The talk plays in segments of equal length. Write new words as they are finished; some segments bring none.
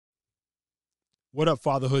What up,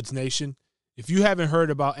 Fatherhoods Nation? If you haven't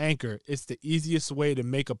heard about Anchor, it's the easiest way to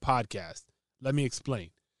make a podcast. Let me explain.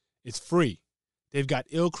 It's free. They've got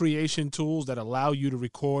ill creation tools that allow you to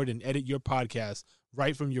record and edit your podcast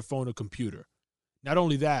right from your phone or computer. Not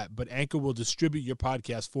only that, but Anchor will distribute your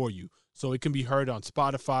podcast for you so it can be heard on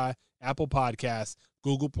Spotify, Apple Podcasts,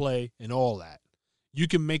 Google Play, and all that. You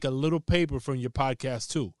can make a little paper from your podcast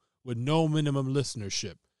too, with no minimum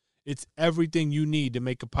listenership. It's everything you need to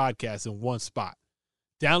make a podcast in one spot.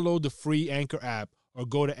 Download the free Anchor app or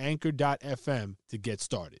go to anchor.fm to get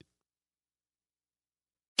started.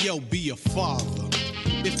 Yo, be a father.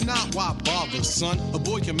 If not, why bother, son? A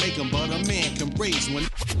boy can make them, but a man can raise one.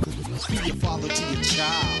 Be a father to your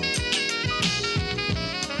child.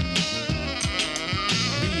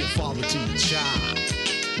 Be a father to your child.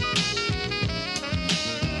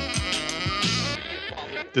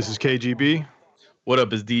 This is KGB. What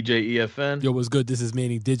up, is DJ EFN? Yo, what's good? This is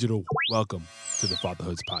Manny Digital. Welcome to the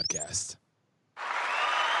Fatherhoods Podcast.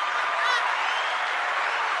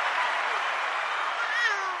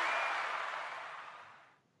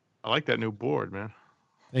 I like that new board, man.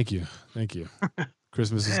 Thank you. Thank you.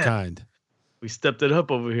 Christmas is kind. We stepped it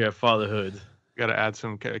up over here at Fatherhood. Got to add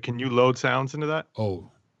some. Can you load sounds into that?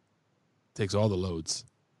 Oh, takes all the loads.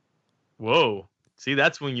 Whoa. See,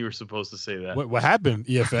 that's when you were supposed to say that. What happened,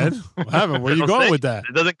 EFN? What happened? Where you going with that?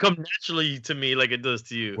 It doesn't come naturally to me like it does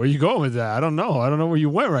to you. Where you going with that? I don't know. I don't know where you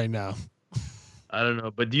went right now. I don't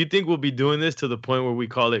know. But do you think we'll be doing this to the point where we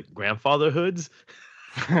call it grandfatherhoods?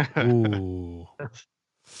 Ooh.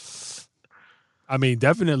 I mean,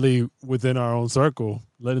 definitely within our own circle.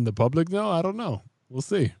 Letting the public know, I don't know. We'll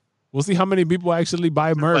see. We'll see how many people actually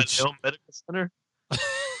buy merch. Medical Center?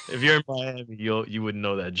 If you're in Miami, you wouldn't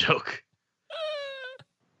know that joke.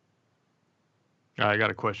 I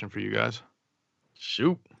got a question for you guys.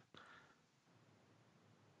 Shoot.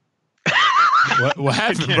 What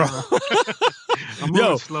happened, bro? I'm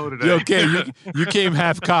moving slow today. Yo, okay, you came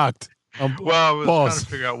half cocked. Well, I was trying to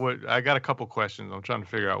figure out what. I got a couple questions. I'm trying to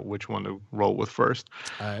figure out which one to roll with first.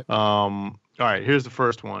 All right. All right. Here's the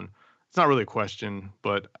first one. It's not really a question,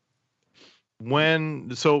 but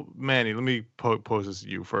so Manny, let me pose this to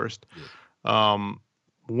you first. Yeah.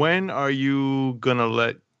 When are you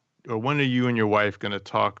gonna when are you and your wife gonna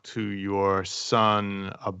talk to your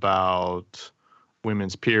son about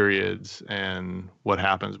women's periods and what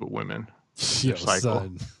happens with women? Yo,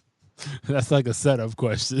 son. That's like a setup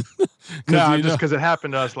question. No, just because it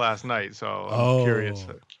happened to us last night, so I'm curious.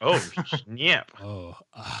 Oh, snap.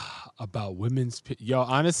 About women's. Yo,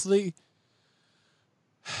 honestly,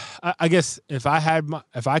 I guess if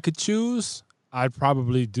I could choose, I'd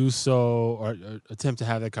probably do so or attempt to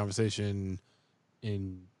have that conversation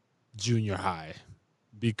in junior high,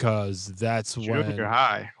 because that's when junior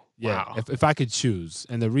high. Yeah, wow. if I could choose,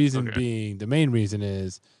 and the reason being, the main reason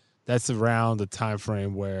is that's around the time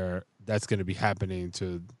frame where that's going to be happening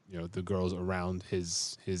to the girls around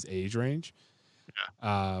his age range.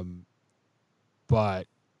 Yeah. But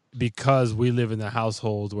because we live in the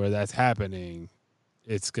household where that's happening,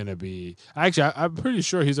 it's going to be actually I'm pretty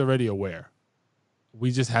sure he's already aware.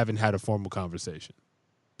 We just haven't had a formal conversation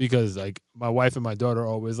because like my wife and my daughter are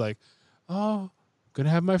always like, "Oh, I'm gonna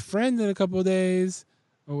have my friend in a couple of days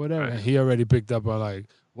or whatever." Right. And he already picked up on like,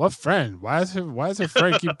 "What friend? Why does her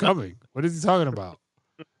friend keep coming? What is he talking about?"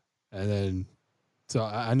 And then, so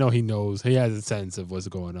I know he knows. He has a sense of what's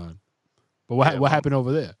going on. But what happened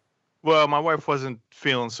over there? Well, my wife wasn't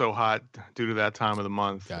feeling so hot due to that time of the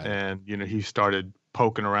month, and he started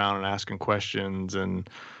poking around and asking questions, and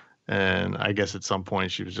I guess at some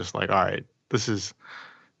point she was just like, "All right, this is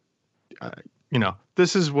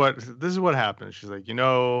what happened." She's like,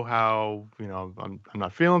 how I'm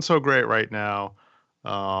not feeling so great right now.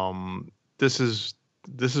 This is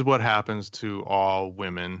what happens to all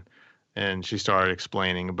women. And she started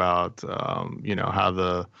explaining about, how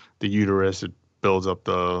the uterus, it builds up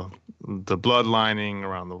the blood lining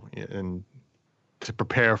around and to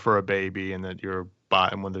prepare for a baby, and that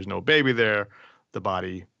and when there's no baby there, the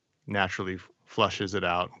body naturally flushes it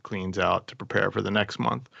out, cleans out to prepare for the next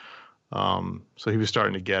month. So he was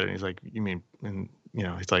starting to get it. And he's like, "You mean?" And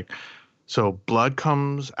he's like, "So blood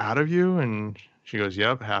comes out of you?" And she goes,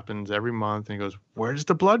 "Yep, happens every month." And he goes, "Where does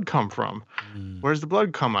the blood come from? Where does the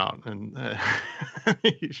blood come out?" And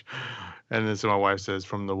and then so my wife says,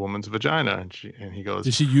 "From the woman's vagina." And he goes,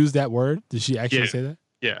 "Did she use that word? Did she actually say that?"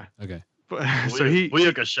 Yeah. Okay. So we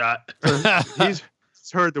took a shot. He's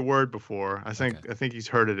heard the word before. I think he's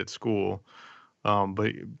heard it at school,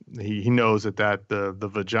 but he knows that the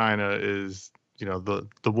vagina is the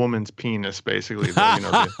woman's penis, basically.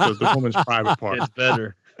 The woman's private part. It's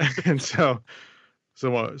better. And so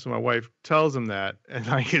So my wife tells him that, and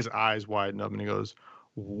like his eyes widen up, and he goes,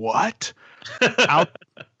 "What? Out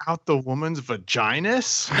out the woman's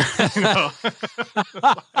vaginas?" You know?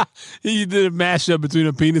 You did a mashup between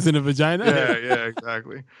a penis and a vagina. Yeah,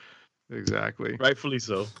 exactly. Rightfully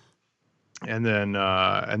so. And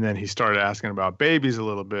then he started asking about babies a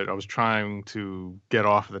little bit. I was trying to get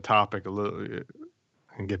off of the topic a little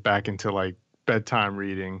and get back into like bedtime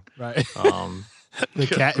reading. Right. The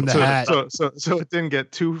cat in the so, hat. So it didn't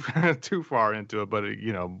get too far into it, but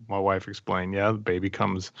my wife explained, the baby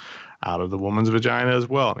comes out of the woman's vagina as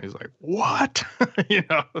well. And he's like, "What?"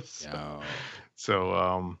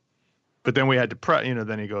 So but then we had to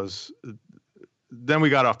then he goes, then we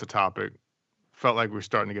got off the topic, felt like we were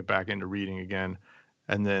starting to get back into reading again.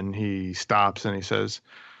 And then he stops and he says,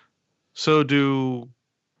 "So do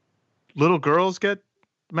little girls get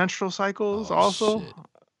menstrual cycles also?" Shit.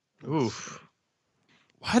 Oof.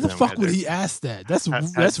 Why the fuck would he ask that?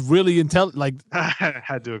 That's really intelligent. Like, I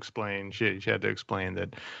had to explain. She had to explain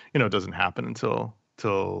that, it doesn't happen until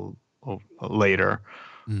later.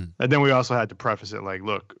 And then we also had to preface it like,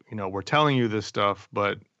 look, we're telling you this stuff,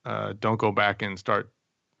 but don't go back and start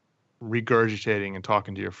regurgitating and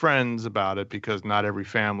talking to your friends about it, because not every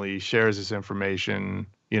family shares this information.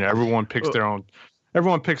 Everyone picks their own.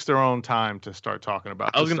 Everyone picks their own time to start talking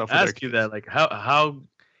about. I was going to ask you that, like, how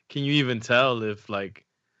can you even tell if like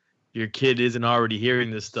your kid isn't already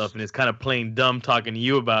hearing this stuff and it's kind of plain dumb talking to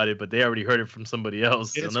you about it, but they already heard it from somebody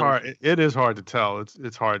else? It's hard. It is hard to tell.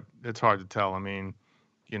 It's hard. It's hard to tell. I mean,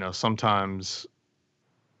 sometimes.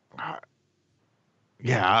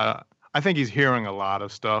 Yeah, I think he's hearing a lot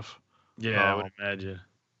of stuff. Yeah, I would imagine.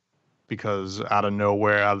 Because out of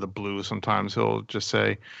nowhere, out of the blue, sometimes he'll just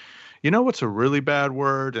say, "What's a really bad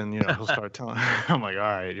word?" And he'll start telling. I'm like, all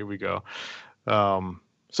right, here we go.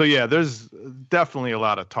 So yeah, there's definitely a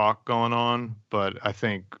lot of talk going on, but I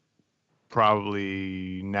think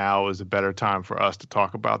probably now is a better time for us to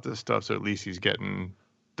talk about this stuff. So at least he's getting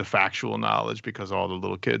the factual knowledge, because all the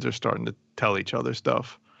little kids are starting to tell each other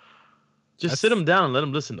stuff. Just sit them down and let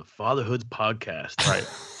them listen to Fatherhood's podcast. Right.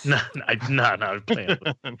 I'm playing.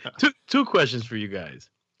 Two questions for you guys.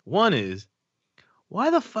 One is, why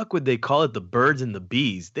the fuck would they call it the birds and the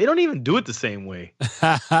bees? They don't even do it the same way.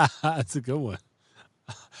 That's a good one.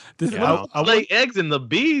 I lay eggs, and the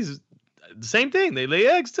bees, the same thing. They lay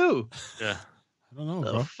eggs too. Yeah. I don't know,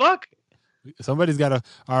 the bro. Fuck. Somebody's got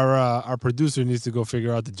our producer needs to go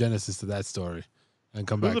figure out the genesis to that story and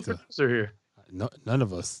come back Who's the producer here? No, none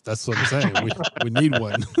of us. That's what I'm saying. we need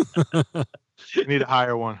one. We need to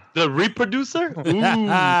hire one. The reproducer? Boy,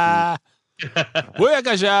 I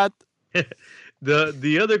got shot.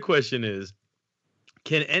 The other question is,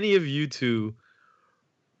 can any of you two,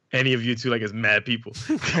 like as mad people,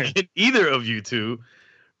 can either of you two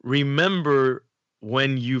remember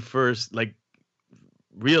when you first like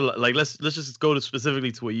real, like let's just go to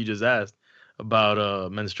specifically to what you just asked about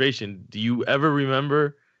menstruation. Do you ever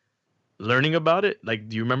remember learning about it? Like,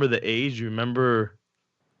 do you remember the age? Do you remember?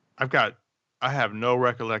 I have no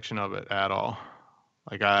recollection of it at all.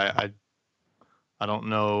 Like I don't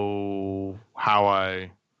know how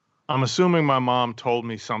I'm assuming my mom told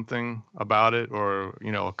me something about it, or,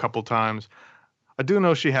 a couple times. I do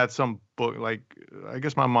know she had some book, like, I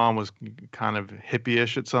guess my mom was kind of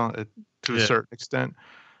hippie-ish to a certain extent.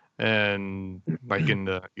 And like in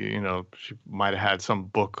the, she might've had some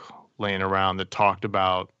book laying around that talked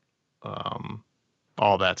about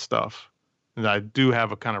all that stuff. And I do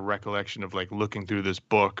have a kind of recollection of like looking through this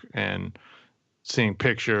book and seeing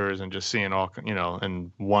pictures and just seeing all,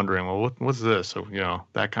 and wondering, well, what's this? So,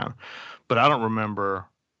 that kind of, but I don't remember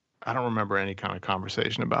any kind of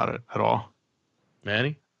conversation about it at all.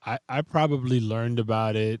 Manny? I probably learned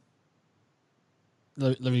about it.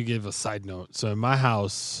 Let me give a side note. So in my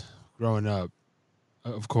house growing up,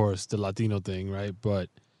 of course, the Latino thing, right? But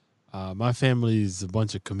my family's a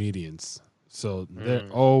bunch of comedians. So they're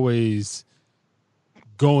always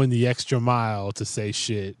going the extra mile to say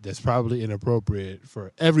shit that's probably inappropriate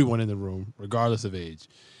for everyone in the room, regardless of age.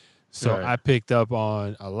 So I picked up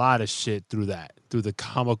on a lot of shit through the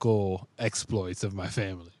comical exploits of my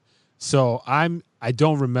family. So I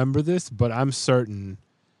don't remember this, but I'm certain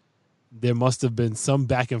there must have been some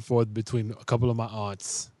back and forth between a couple of my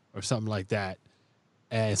aunts or something like that,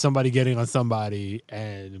 and somebody getting on somebody,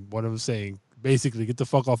 and one of them saying, basically, get the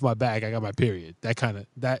fuck off my back, I got my period.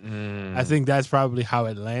 I think that's probably how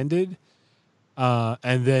it landed.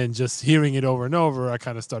 And then just hearing it over and over, I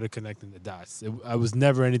kind of started connecting the dots. I was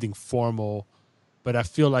never anything formal, but I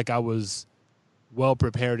feel like I was well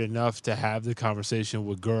prepared enough to have the conversation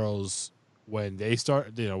with girls when they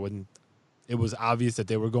start, when it was obvious that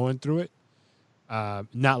they were going through it.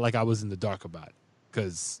 Not like I was in the dark about it,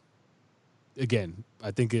 because again,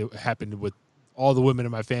 I think it happened with all the women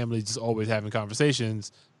in my family, just always having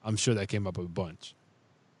conversations. I'm sure that came up a bunch.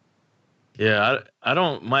 Yeah, I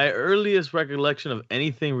don't. My earliest recollection of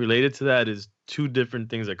anything related to that is two different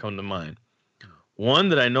things that come to mind. One,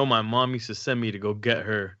 that I know my mom used to send me to go get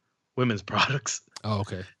her women's products. Oh,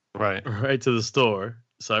 okay. Right. Right to the store.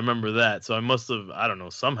 So I remember that. So I must have, I don't know,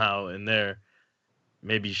 somehow in there,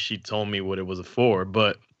 maybe she told me what it was for.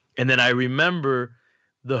 And then I remember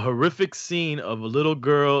the horrific scene of a little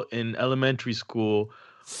girl in elementary school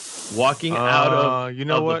walking out of,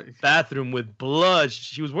 the bathroom with blood.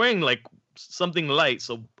 She was wearing like something light,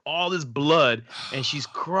 so all this blood, and she's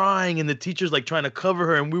crying, and the teacher's like trying to cover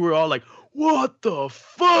her, and we were all like, what the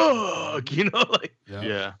fuck? You know, like,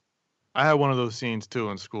 yeah. I had one of those scenes too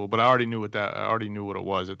in school, but I already knew what it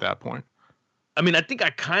was at that point. I mean, I think I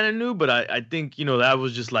kind of knew, but I think, that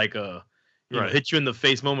was just like a hit you in the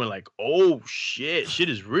face moment, like, oh shit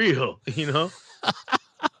is real,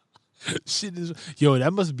 Shit is, yo,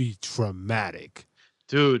 that must be traumatic.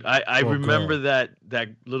 Dude, I remember that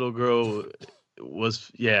little girl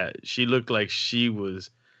was, she looked like she was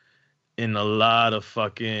in a lot of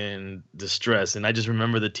fucking distress, and I just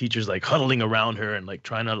remember the teachers like huddling around her and like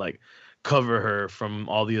trying to like cover her from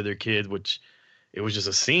all the other kids, which it was just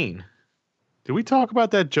a scene. Did we talk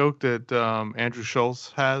about that joke that Andrew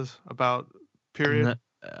Schultz has about period?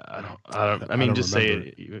 I don't. I mean, just say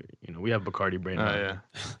it. We have Bacardi brain. Yeah.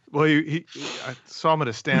 Well, I saw him at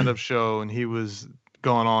a stand-up show, and he was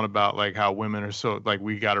going on about like how women are so like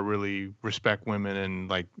we got to really respect women and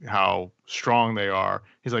like how strong they are.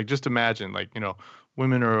 He's like, just imagine like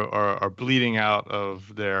women are bleeding out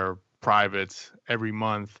of their privates every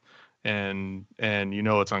month, and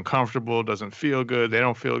it's uncomfortable, doesn't feel good, they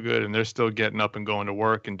don't feel good, and they're still getting up and going to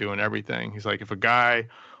work and doing everything. He's like, if a guy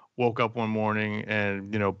woke up one morning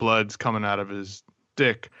and blood's coming out of his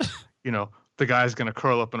dick, the guy's gonna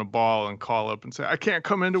curl up in a ball and call up and say, I can't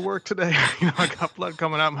come into work today. I got blood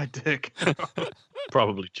coming out my dick.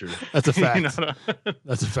 Probably true. That's a fact.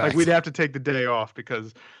 That's a fact. Like we'd have to take the day off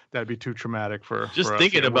because that'd be too traumatic for just for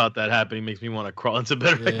thinking about that happening makes me want to crawl into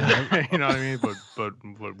bed right now. You know what I mean? But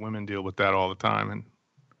women deal with that all the time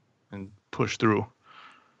and push through.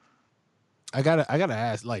 I gotta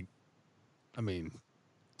ask, like, I mean,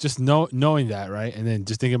 just knowing that, right? And then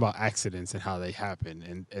just thinking about accidents and how they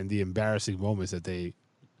happen and the embarrassing moments that they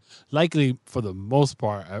likely, for the most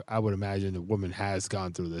part, I would imagine the woman has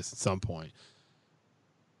gone through this at some point.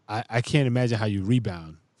 I can't imagine how you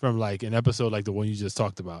rebound from like an episode like the one you just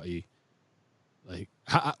talked about, E. Like,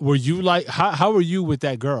 how were you with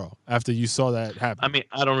that girl after you saw that happen? I mean,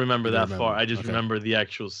 I don't remember that far. I just remember the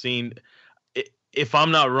actual scene. If I'm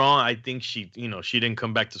not wrong, I think she didn't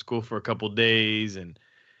come back to school for a couple of days, and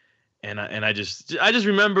I just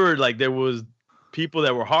remember like there was people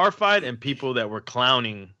that were horrified and people that were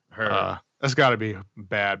clowning her. That's got to be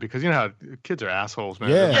bad because how kids are assholes, man.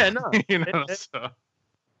 Yeah,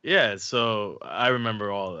 no, so I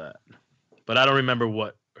remember all of that, but I don't remember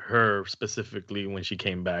what her specifically when she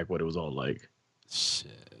came back, what it was all like.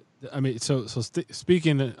 Shit. I mean, so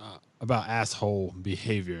speaking about asshole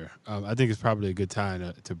behavior, I think it's probably a good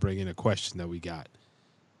time to bring in a question that we got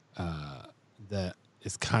that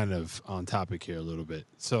is kind of on topic here a little bit.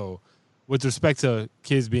 So with respect to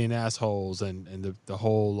kids being assholes and the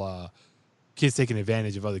whole kids taking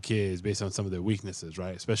advantage of other kids based on some of their weaknesses,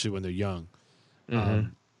 right? Especially when they're young. Mm-hmm.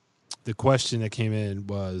 The question that came in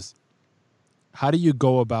was, how do you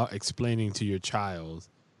go about explaining to your child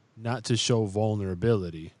not to show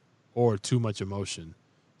vulnerability or too much emotion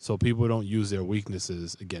so people don't use their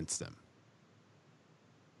weaknesses against them?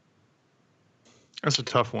 That's a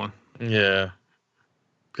tough one. Yeah.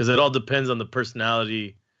 Because it all depends on the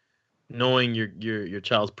personality, knowing your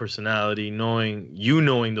child's personality,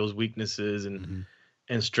 knowing those weaknesses and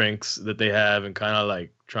strengths that they have, and kind of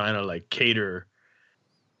like trying to like cater,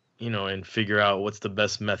 and figure out what's the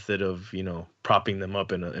best method of, propping them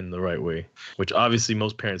up in the right way, which obviously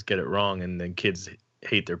most parents get it wrong. And then kids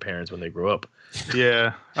hate their parents when they grow up.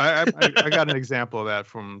 Yeah. I got an example of that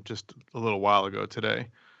from just a little while ago today.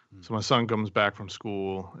 So my son comes back from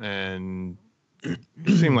school and it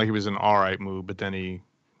seemed like he was in an all right mood, but then he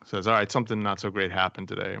says, all right, something not so great happened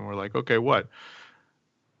today. And we're like, okay, what?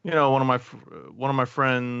 One of my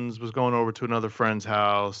friends was going over to another friend's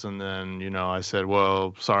house, and then, I said,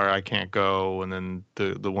 well, sorry, I can't go. And then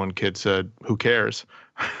the one kid said, who cares?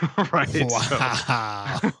 Right.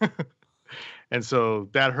 Wow. And so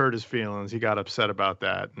that hurt his feelings. He got upset about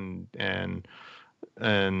that. And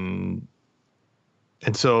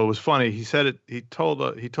so it was funny. He said it, he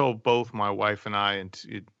told both my wife and I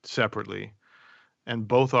separately. and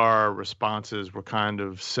both our responses were kind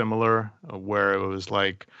of similar, where it was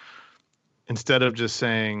like, instead of just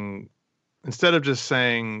saying,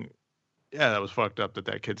 yeah, that was fucked up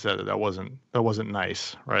that kid said it. That wasn't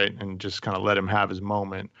nice, right? And just kind of let him have his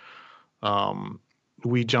moment.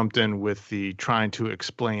 We jumped in with the trying to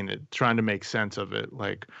explain it, trying to make sense of it.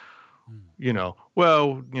 Like,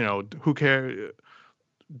 well, who cares?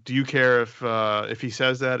 Do you care if he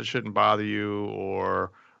says that? It shouldn't bother you,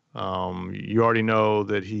 or you already know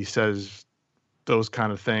that he says those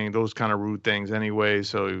kind of rude things anyway.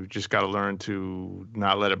 So you just got to learn to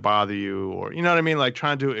not let it bother you, or you know what I mean? Like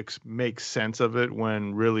trying to make sense of it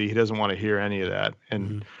when really he doesn't want to hear any of that.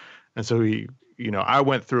 And so he, I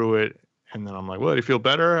went through it, and then I'm like, well, do you feel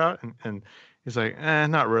better? And he's like,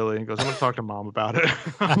 not really. He goes, I'm going to talk to mom about it.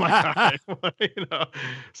 I'm like, all right.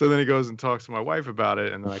 So then he goes and talks to my wife about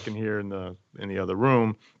it. And then I can hear in the other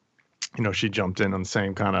room, she jumped in on the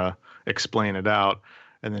same kind of explain it out.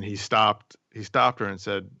 And then he stopped her and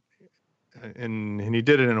said, and he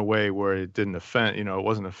did it in a way where it didn't offend, it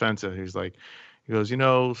wasn't offensive. He goes,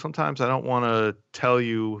 sometimes I don't want to tell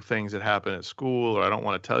you things that happen at school, or I don't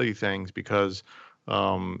want to tell you things because,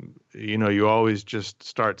 you always just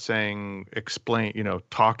start saying,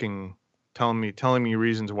 telling me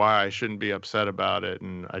reasons why I shouldn't be upset about it.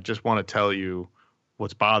 And I just want to tell you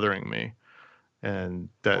what's bothering me. And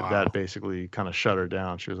that basically kind of shut her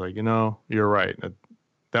down. She was like, you're right.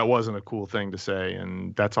 That wasn't a cool thing to say.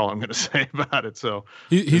 And that's all I'm going to say about it. So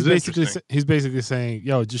he's basically saying,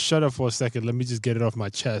 yo, just shut up for a second. Let me just get it off my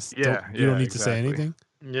chest. Yeah. You don't need to say anything.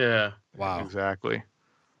 Yeah. Wow. Exactly.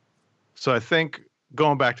 So I think,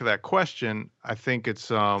 going back to that question, I think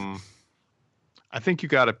it's I think you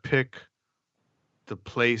got to pick the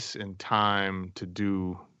place and time to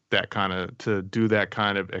do that kind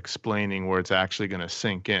of explaining where it's actually going to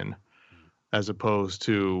sink in, as opposed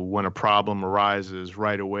to when a problem arises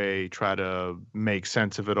right away, try to make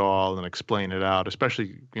sense of it all and explain it out,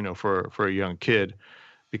 especially, for a young kid,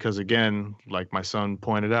 because again, like my son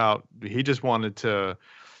pointed out, he just wanted to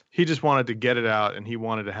get it out, and he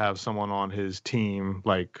wanted to have someone on his team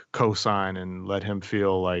like co-sign and let him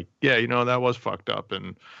feel like, yeah, that was fucked up,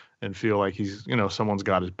 and feel like he's, someone's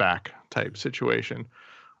got his back type situation,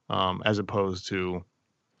 as opposed to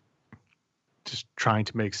just trying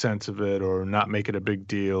to make sense of it or not make it a big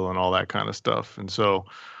deal and all that kind of stuff. And so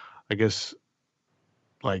I guess,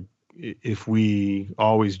 like, if we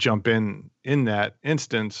always jump in that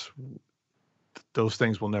instance, those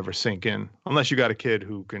things will never sink in unless you got a kid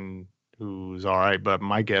who's all right. But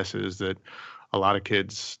my guess is that a lot of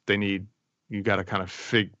kids, you got to kind of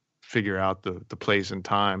figure out the place and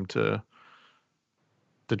time to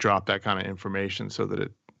drop that kind of information so that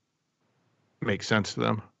it makes sense to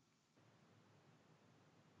them.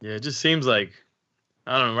 Yeah, it just seems like,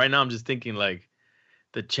 I don't know, right now I'm just thinking like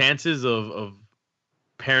the chances of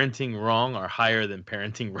parenting wrong are higher than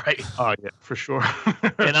parenting right. Oh yeah, for sure.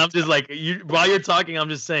 And I'm just like, while you're talking, I'm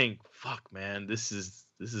just saying, fuck, man, this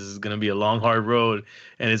is gonna be a long, hard road.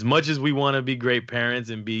 And as much as we want to be great parents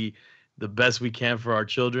and be the best we can for our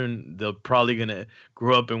children, they're probably gonna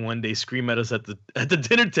grow up and one day scream at us at the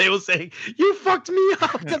dinner table saying, "You fucked me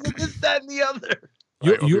up because of this, that, and the other."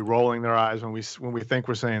 Right, you'll be rolling their eyes when we think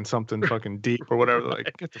we're saying something fucking deep or whatever. They're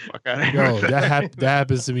like, get the fuck out of here. Yo, that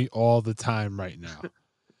happens to me all the time right now.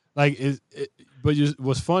 Like,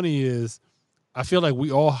 what's funny is, I feel like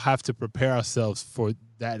we all have to prepare ourselves for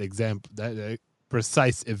that example, that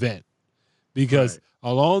precise event, because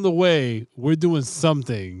along the way we're doing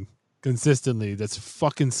something consistently that's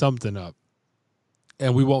fucking something up,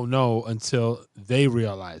 and we won't know until they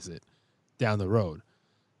realize it down the road.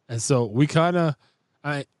 And so we kind of,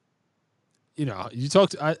 you talk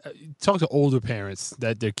to older parents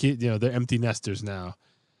that their kid, they're empty nesters now,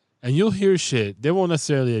 and you'll hear shit. They won't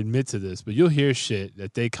necessarily admit to this, but you'll hear shit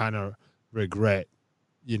that they kind of regret,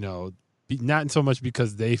 not so much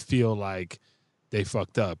because they feel like they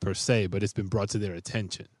fucked up per se, but it's been brought to their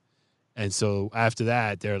attention. And so after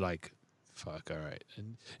that, they're like, fuck, all right.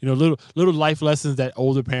 And, little life lessons that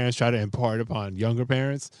older parents try to impart upon younger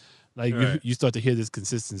parents, like you start to hear this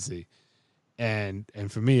consistency. And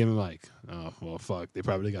for me, I'm like, oh, well, fuck, they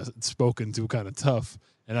probably got spoken to kind of tough.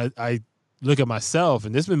 And I look at myself,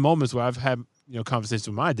 and there's been moments where I've had, conversations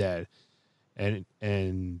with my dad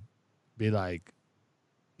and be like,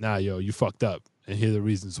 nah, yo, you fucked up, and here are the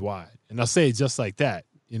reasons why. And I'll say it just like that,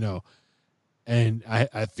 and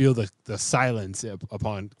I feel the silence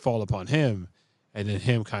fall upon him, and then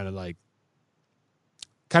him kind of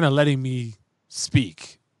letting me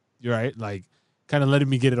speak, right? Like, kind of letting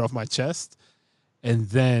me get it off my chest. And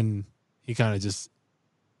then he kind of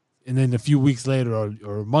and then a few weeks later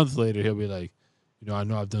or a month later, he'll be like, I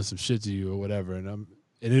know I've done some shit to you or whatever, and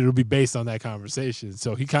it'll be based on that conversation.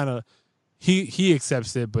 So he kind of he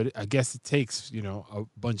accepts it, but I guess it takes a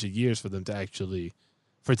bunch of years for them to actually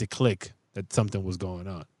for it to click that something was going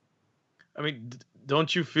on. I mean,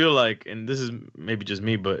 don't you feel like, and this is maybe just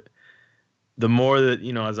me, but the more that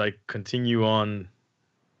as I continue on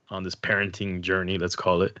this parenting journey, let's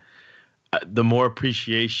call it, the more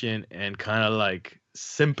appreciation and kind of like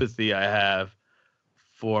sympathy I have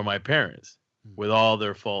for my parents with all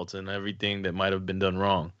their faults and everything that might have been done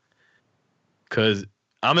wrong. Because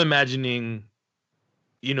I'm imagining,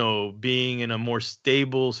 being in a more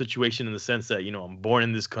stable situation in the sense that, I'm born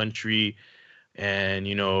in this country and,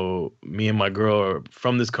 me and my girl are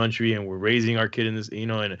from this country and we're raising our kid in this,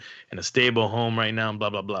 in a stable home right now and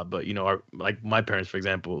blah, blah, blah. But, like my parents, for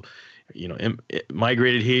example,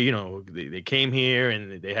 migrated here, they came here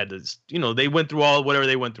and they had to, they went through whatever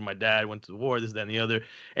they went through. My dad went to the war, this, that, and the other.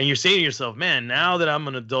 And you're saying to yourself, man, now that I'm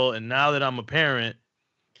an adult and now that I'm a parent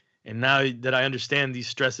and now that I understand these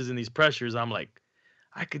stresses and these pressures, I'm like,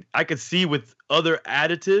 I could see with other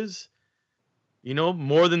additives,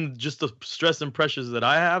 more than just the stress and pressures that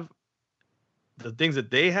I have, the things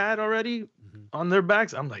that they had already on their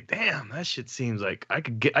backs. I'm like, damn, that shit seems like I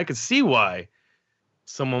could see why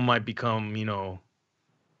someone might become,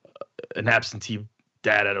 an absentee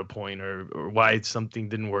dad at a point, or why something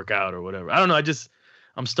didn't work out or whatever. I don't know.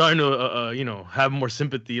 I'm starting to, have more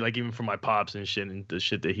sympathy, like even for my pops and shit and the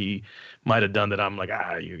shit that he might have done that I'm like,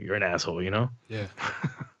 you're an asshole, Yeah.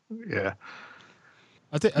 Yeah.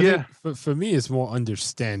 I think for me, it's more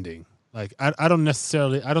understanding. Like, I don't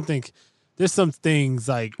think there's some things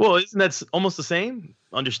like. Well, isn't that almost the same?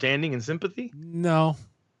 Understanding and sympathy? No,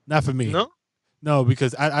 not for me. No,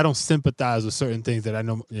 because I don't sympathize with certain things that I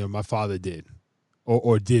know, my father did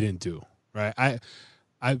or didn't do. Right.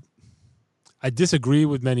 I disagree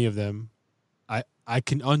with many of them. I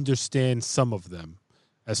can understand some of them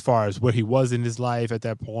as far as where he was in his life at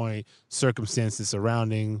that point, circumstances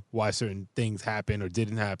surrounding why certain things happened or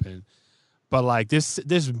didn't happen. But like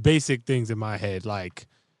there's basic things in my head, like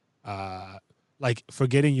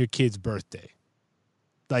forgetting your kid's birthday.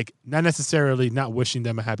 Like not necessarily not wishing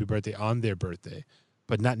them a happy birthday on their birthday,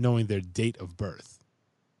 but not knowing their date of birth.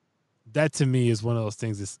 That to me is one of those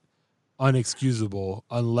things that's unexcusable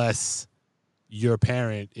unless your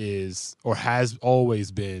parent is or has always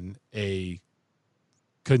been a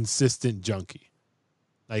consistent junkie.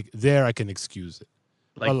 Like there I can excuse it.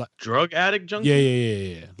 Like drug addict junkie?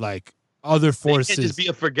 Yeah. Like other forces. They can't just be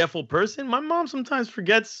a forgetful person. My mom sometimes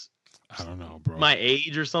forgets. I don't know, bro. My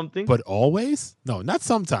age or something. But always? No, not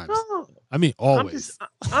sometimes. No. I mean always.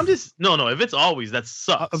 I'm just no. If it's always, that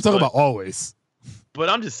sucks. I'm talking about always. But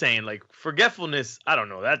I'm just saying, like forgetfulness. I don't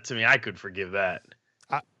know. That to me, I could forgive that.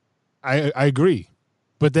 I agree,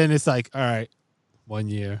 but then it's like, all right, 1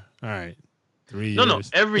 year, all right, 3 years. No,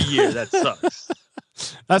 every year that sucks.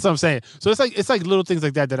 That's what I'm saying. So it's like little things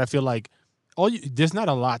like that I feel like there's not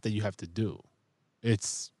a lot that you have to do.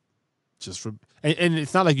 It's just for and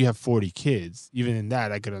it's not like you have 40 kids. Even in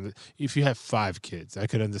that, if you have 5 kids, I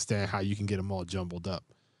could understand how you can get them all jumbled up.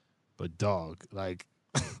 But dog, like,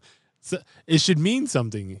 so it should mean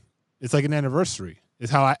something. It's like an anniversary.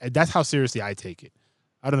 That's how seriously I take it.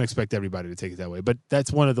 I don't expect everybody to take it that way, but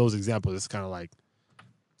that's one of those examples. It's kind of like,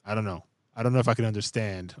 I don't know. I don't know if I can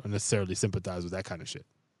understand or necessarily sympathize with that kind of shit.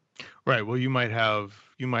 Right. Well, you might have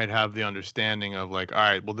the understanding of like, all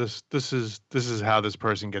right, well, this is how this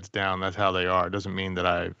person gets down. That's how they are. It doesn't mean that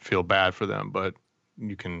I feel bad for them, but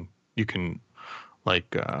you can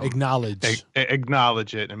like acknowledge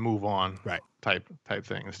it and move on. Right. Type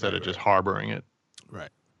thing instead of just harboring it.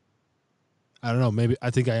 Right. I don't know. Maybe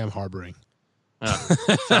I think I am harboring.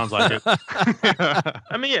 Sounds like it.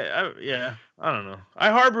 I mean, yeah. I don't know. I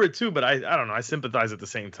harbor it too, but I don't know. I sympathize at the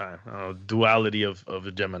same time. I don't know, duality of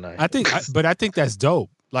a Gemini. I think that's dope.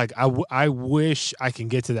 Like I wish I can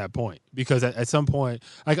get to that point because at some point,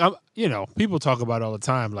 like people talk about it all the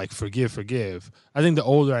time, like forgive. I think the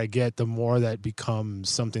older I get, the more that becomes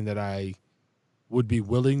something that I would be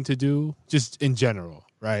willing to do, just in general,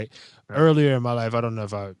 right? Earlier in my life, I don't know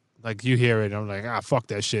if I. Like you hear it, I'm like, fuck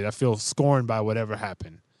that shit. I feel scorned by whatever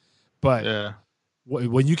happened. But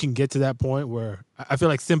when you can get to that point where I feel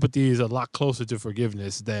like sympathy is a lot closer to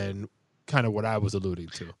forgiveness than kind of what I was alluding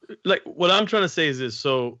to. Like what I'm trying to say is this.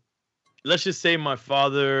 So let's just say my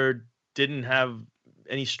father didn't have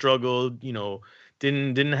any struggle,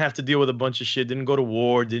 didn't have to deal with a bunch of shit, didn't go to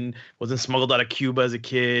war, wasn't smuggled out of Cuba as a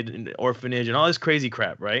kid, in the orphanage and all this crazy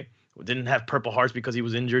crap, right? Didn't have Purple Hearts because he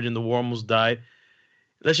was injured in the war, almost died.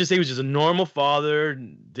 Let's just say he was just a normal father,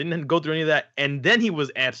 didn't go through any of that, and then he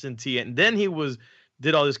was absentee, and then he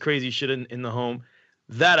did all this crazy shit in the home.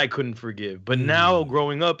 that I couldn't forgive. But now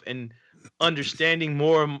growing up and understanding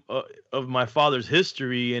more of my father's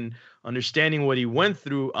history and understanding what he went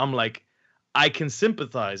through, I'm like, I can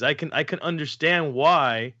sympathize. I can understand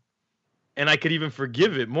why, and I could even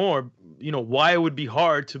forgive it more. You know, why it would be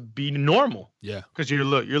hard to be normal. Yeah, because you're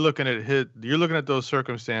looking at those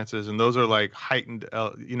circumstances, and those are like heightened,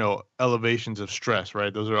 elevations of stress,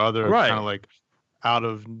 right? Those are other kind of like out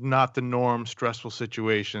of not the norm stressful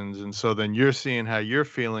situations, and so then you're seeing how you're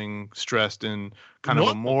feeling stressed in kind of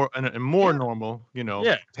a more normal,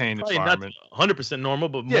 contained environment. Not 100% normal,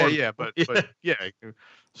 but more. But yeah.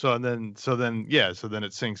 So then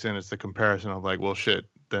it sinks in. It's the comparison of like, well, shit.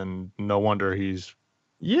 Then no wonder he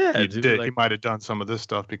might have done some of this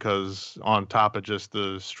stuff, because on top of just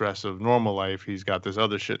the stress of normal life, he's got this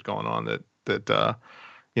other shit going on that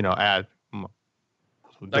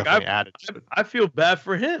added. I feel bad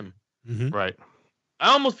for him. Mm-hmm. Right.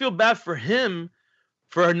 I almost feel bad for him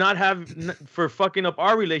for fucking up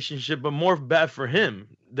our relationship, but more bad for him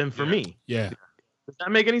than for me. Yeah. Does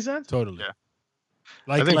that make any sense? Totally. Yeah.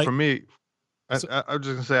 I think for me, I was just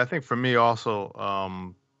gonna say, I think for me also,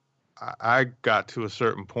 I got to a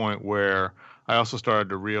certain point where I also started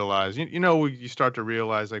to realize, you start to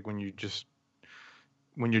realize, like, when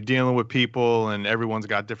you're dealing with people and everyone's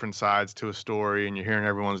got different sides to a story, and you're hearing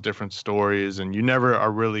everyone's different stories, and you never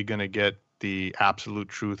are really going to get the absolute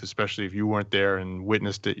truth, especially if you weren't there and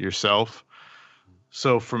witnessed it yourself.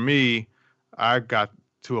 So for me, I got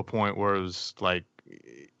to a point where it was like,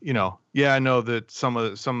 I know that some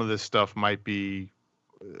of this stuff might be,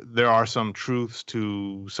 there are some truths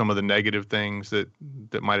to some of the negative things that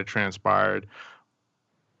might have transpired,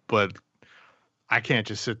 but I can't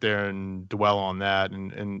just sit there and dwell on that.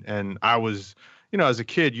 And I was, as a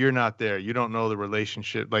kid, you're not there. You don't know the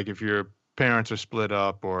relationship. Like, if your parents are split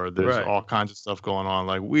up or there's all kinds of stuff going on,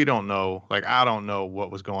 like, we don't know. Like, I don't know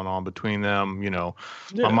what was going on between them.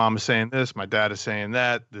 My mom is saying this, my dad is saying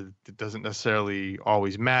that. It doesn't necessarily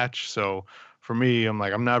always match. So for me, I'm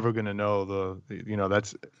like, I'm never going to know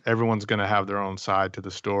that's, everyone's going to have their own side to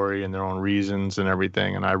the story and their own reasons and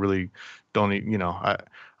everything. And I really don't,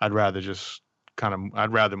 I'd rather just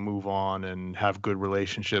I'd rather move on and have good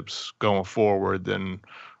relationships going forward than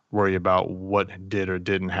worry about what did or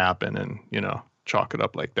didn't happen and, chalk it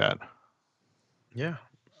up like that. Yeah.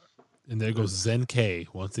 And there goes Zen K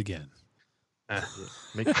once again.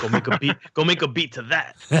 Go make a beat to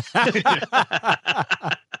that.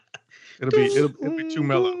 It'll be too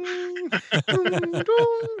mellow.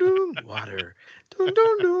 Water.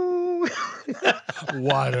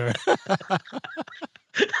 Water.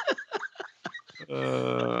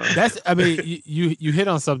 You hit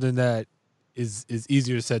on something that is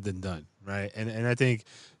easier said than done, right? And I think,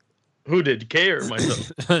 who did, K or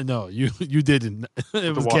myself? No, you didn't.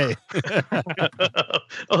 It was K.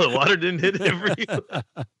 Oh, the water didn't hit him for you.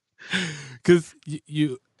 Because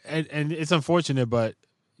and it's unfortunate, but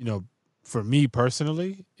for me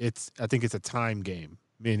personally, I think it's a time game.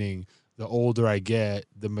 Meaning, the older I get,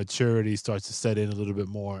 the maturity starts to set in a little bit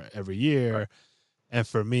more every year. Right. And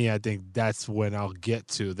for me, I think that's when I'll get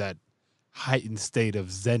to that heightened state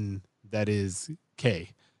of Zen that is K.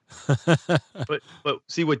 but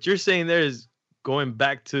see, what you're saying there is going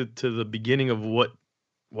back to the beginning of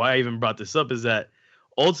why I even brought this up, is that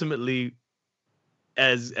ultimately,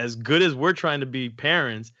 as good as we're trying to be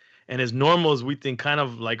parents and as normal as we think kind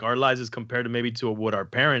of like our lives is compared to maybe to what our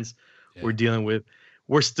parents were dealing with,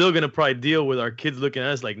 we're still going to probably deal with our kids looking at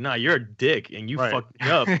us like, nah, you're a dick and you fucked me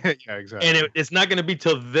up. Yeah, exactly. And it's not going to be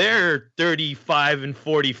till they're 35 and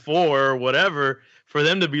 44 or whatever for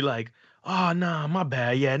them to be like, oh, nah, my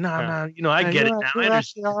bad. Yeah, nah, I get it now. You're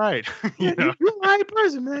actually all right. You're a right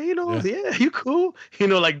person, man. Yeah, you cool.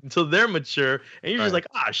 Like, until they're mature and you're just like,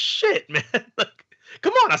 ah, shit, man. Like,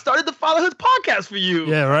 come on, I started the Fatherhood podcast for you.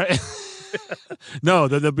 Yeah, right. No,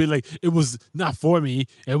 they'll be like, it was not for me.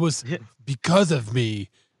 It was because of me.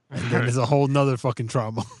 And then there's a whole nother fucking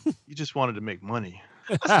trauma. You just wanted to make money.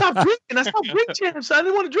 I stopped drinking. I stopped drinking champs. I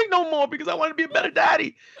didn't want to drink no more because I wanted to be a better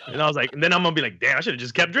daddy. And I was like, and then I'm going to be like, damn, I should have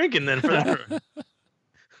just kept drinking then forever.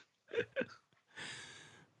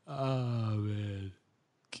 Oh, man.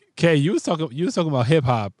 Kay, you was talking about hip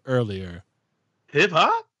hop earlier. Hip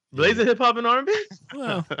hop? Blazing hip hop and R&B?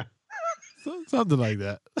 Well, something like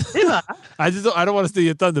that. I don't want to steal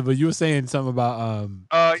your thunder, but you were saying something about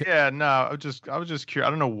I was just curious. I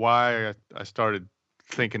don't know why I started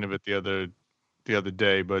thinking of it the other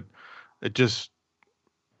day, but I just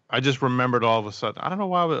remembered all of a sudden. I don't know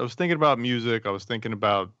why I was thinking about music. I was thinking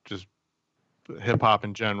about just hip hop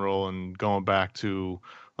in general, and going back to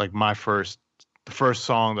like the first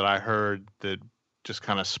song that I heard that just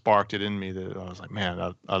kind of sparked it in me that I was like,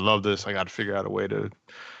 man, I love this. I got to figure out a way to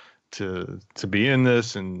be in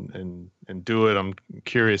this and do it. I'm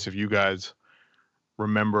curious if you guys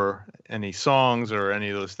remember any songs or any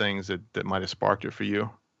of those things that might have sparked it for you.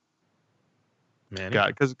 Man,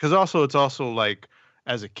 because also it's also like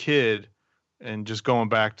as a kid and just going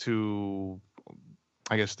back to,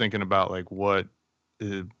 I guess, thinking about like what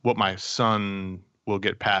my son will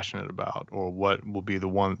get passionate about, or what will be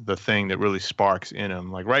the thing that really sparks in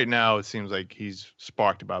him. Like right now, it seems like he's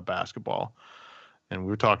sparked about basketball. And we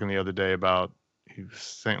were talking the other day about, he was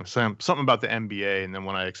saying something about the NBA. And then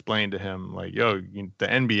when I explained to him, like, yo, the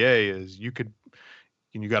NBA is, you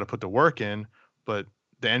got to put the work in, but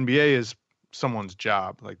the NBA is someone's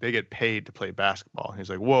job. Like they get paid to play basketball. And he's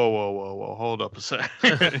like, whoa, hold up a second.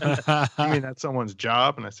 You mean that's someone's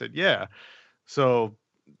job? And I said, yeah. So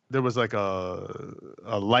there was like a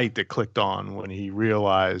light that clicked on when he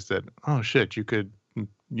realized that, oh shit, you could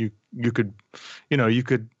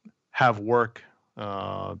have work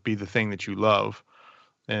be the thing that you love.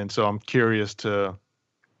 And so I'm curious to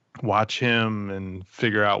watch him and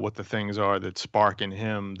figure out what the things are that spark in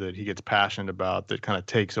him that he gets passionate about, that kind of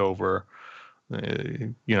takes over,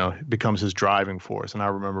 becomes his driving force. And I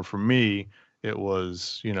remember for me, it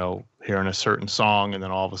was, hearing a certain song, and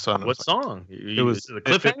then all of a sudden, what song? It was a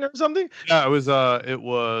cliffhanger or something? Yeah, it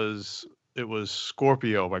was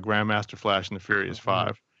Scorpio by Grandmaster Flash and the Furious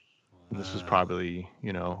Five. And this was probably,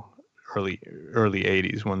 early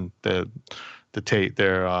 80s when the tape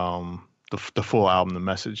there, the full album, The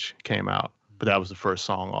Message, came out. But that was the first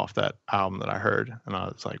song off that album that I heard, and I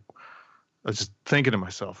was just thinking to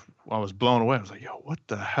myself, I was blown away. I was like, yo, what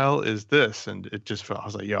the hell is this? And it just felt, I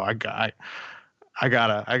was like, yo, I gotta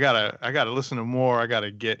listen to more. I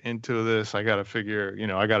gotta get into this. I gotta figure,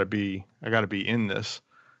 I gotta be in this.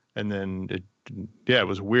 And then it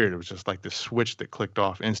was weird. It was just like the switch that clicked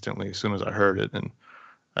off instantly as soon as I heard it. And,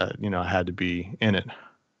 I had to be in it.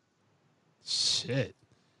 Shit.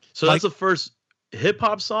 So that's the first hip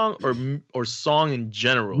hop song or song in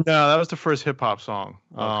general? No, that was the first hip hop song.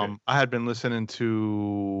 Okay. I had been listening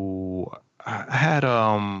to,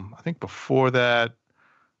 I think before that,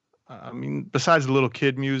 besides the Little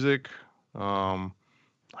Kid music, I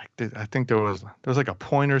think there was like a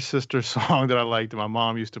Pointer Sister song that I liked that my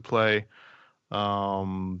mom used to play.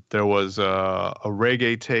 There was a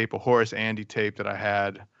reggae tape, a Horace Andy tape that I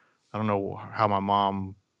had. I don't know how my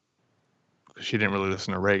mom, she didn't really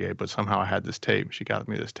listen to reggae, but somehow I had this tape. She got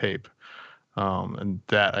me this tape. And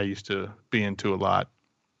that I used to be into a lot.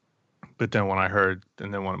 But then when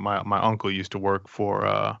my uncle used to work for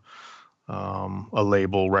a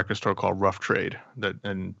label record store called Rough Trade,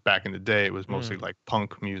 and back in the day it was mostly like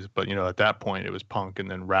punk music, but at that point it was punk, and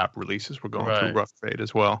then rap releases were going through Rough Trade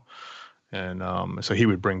as well. And so he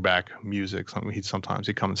would bring back music. Sometimes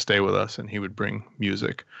he'd come and stay with us, and he would bring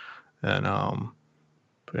music, and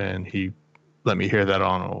he let me hear that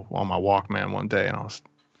on my Walkman one day, and I was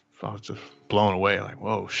just blown away, like,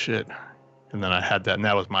 whoa, shit. And then I had that, and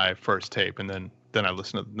that was my first tape. And then I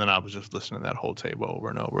was just listening to that whole tape over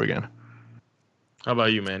and over again. How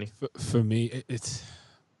about you, Manny? For me, it's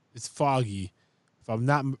foggy.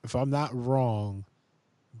 If I'm not wrong,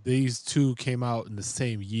 these two came out in the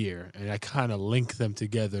same year, and I kind of link them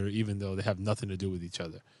together, even though they have nothing to do with each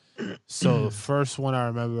other. So the first one I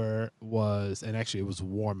remember was, and actually it was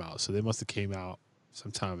Warm Out, so they must have came out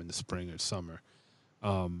sometime in the spring or summer.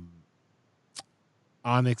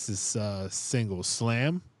 Onyx's single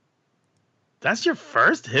Slam. That's your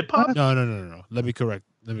first hip hop? No. Let me correct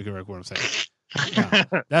what I'm saying.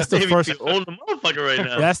 That's the first. Own the motherfucker right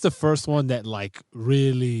now. That's the first one that like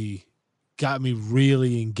really got me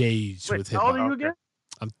really engaged with hip hop. How old are you again?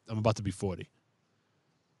 I'm about to be 40.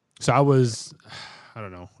 So I was, I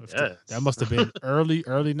don't know. That must have been early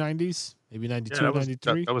 90s, maybe 92,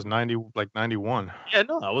 93. That was 91. Yeah,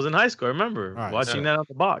 no, I was in high school. I remember watching that on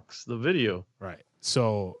the box, the video. Right.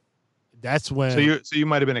 So that's when. So you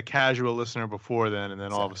might have been a casual listener before then, and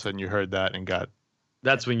then all of a sudden you heard that and got.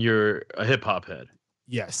 That's when you're a hip hop head.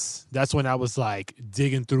 Yes, that's when I was like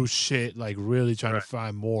digging through shit, like really trying to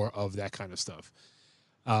find more of that kind of stuff.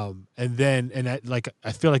 And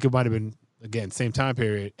I feel like it might have been again same time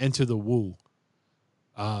period. Enter the Woo.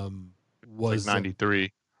 Was like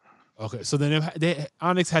 93. Okay, so then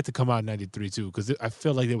Onyx had to come out in 93 too, because I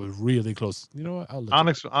feel like they were really close. You know what?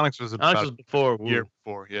 Onyx was about before year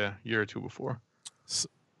before, year or two before.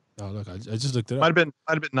 Oh look, I just looked it up. Might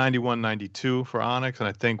have been 91, 92 for Onyx, and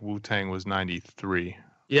I think Wu-Tang was 93.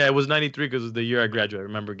 Yeah, it was 93 because it was the year I graduated. I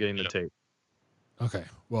remember getting the tape. Okay,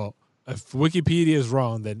 well, if Wikipedia is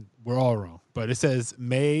wrong, then we're all wrong. But it says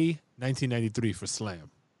May 1993 for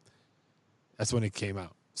Slam. That's when it came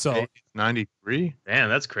out. So 93. Damn,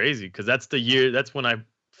 that's crazy. Because that's the year. That's when I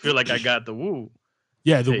feel like I got the Woo.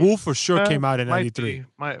 yeah, the Woo for sure came out in Might '93. be.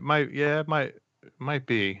 Might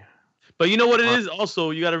be. But you know what it is?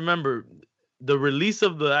 Also, you got to remember the release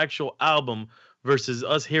of the actual album versus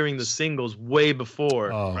us hearing the singles way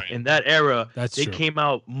before. Oh, Right. In that era, That's they true. came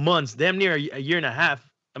out months, damn near a year and a half.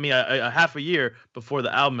 I mean, a half a year before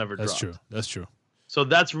the album ever That's dropped. true. That's true. So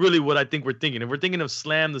that's really what I think we're thinking. If we're thinking of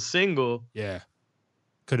Slam the single, Yeah,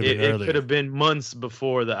 could have been it earlier. could have been months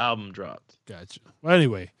before the album dropped. Gotcha. Well,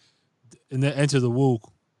 anyway, and then Enter the Woo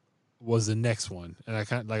was the next one, and I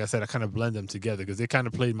like I said, I kind of blend them together because they kind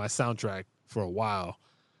of played my soundtrack for a while,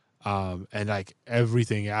 and like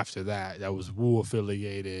everything after that was Woo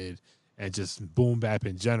affiliated and just boom bap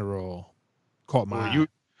in general caught my eye.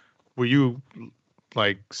 Were you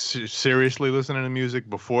like seriously listening to music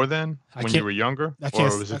before then when you were younger,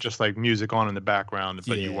 or was it just like music on in the background,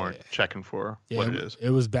 but you weren't checking for what it is? It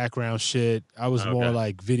was background shit. I was more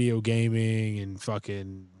like video gaming and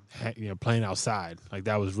fucking playing outside. Like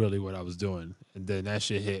that was really what I was doing. And then that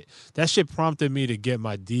shit hit. That shit prompted me to get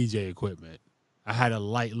my DJ equipment. I had a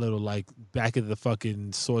light little like back of the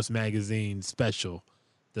fucking Source magazine special.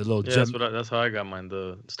 The little that's how I got mine,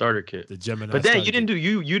 the starter kit. The Gemini. But then you didn't do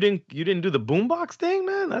the boombox thing,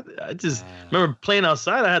 man. I just remember playing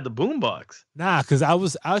outside. I had the boombox. Nah, because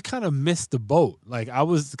I kind of missed the boat. Like I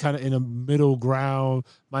was kind of in a middle ground.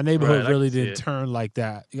 My neighborhood really didn't turn like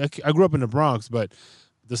that. I grew up in the Bronx, but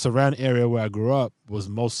the surrounding area where I grew up was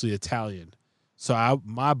mostly Italian. So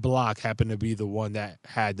my block happened to be the one that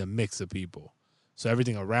had the mix of people. So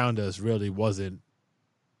everything around us really wasn't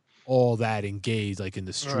all that engaged, like in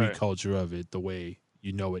the street culture of it, the way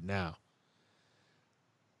you know it now.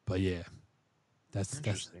 But yeah,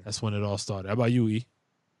 that's when it all started. How about you, E?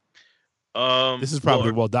 This is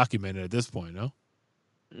probably well documented at this point, no?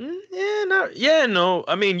 No.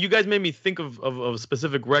 I mean, you guys made me think of a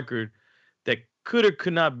specific record that could or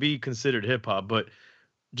could not be considered hip hop, but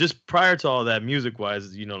just prior to all that, music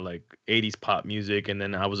wise, like 80s pop music, and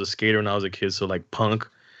then I was a skater when I was a kid, so like punk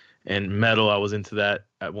and metal, I was into that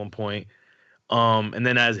at one point. And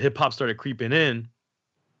then as hip hop started creeping in,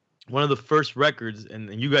 one of the first records,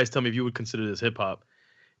 and you guys tell me if you would consider this hip hop,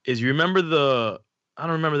 is you remember I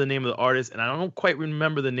don't remember the name of the artist, and I don't quite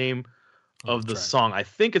remember the name of the song. I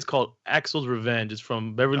think it's called Axel's Revenge. It's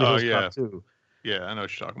from Beverly Hills Cop 2. Yeah, I know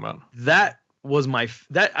what you're talking about. That was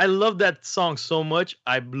I love that song so much.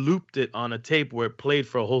 I looped it on a tape where it played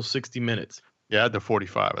for a whole 60 minutes. Yeah, I had the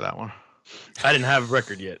 45 of that one. I didn't have a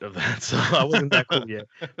record yet of that, so I wasn't that cool yet.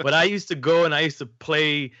 But I used to go and I used to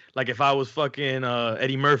play, like if I was fucking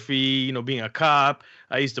Eddie Murphy, being a cop,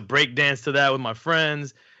 I used to break dance to that with my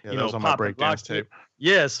friends. Yeah, that was on my break dance tape.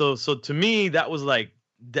 Yeah, so to me, that was like,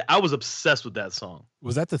 I was obsessed with that song.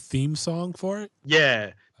 Was that the theme song for it?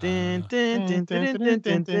 Yeah. Yo,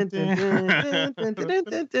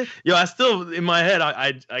 I still in my head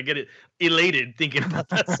I get it elated thinking about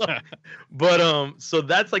that song. But so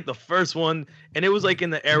that's like the first one, and it was like in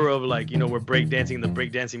the era of like where breakdancing, the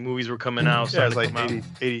breakdancing movies were coming out. Yeah, it was like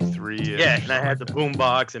 83. Yeah, and I had the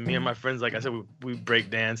boombox, and me and my friends, like I said, we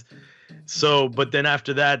breakdance. So, but then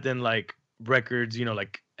after that, then like records,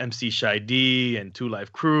 like MC Shy D and Two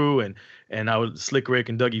Live Crew, and I was Slick Rick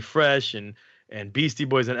and Dougie Fresh and Beastie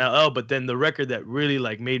Boys and LL. But then the record that really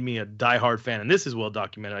like made me a diehard fan, and this is well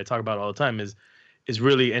documented, I talk about it all the time, is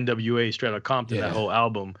really NWA Straight Outta Compton. That whole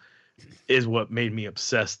album is what made me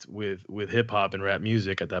obsessed with hip hop and rap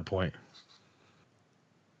music at that point.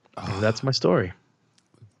 That's my story.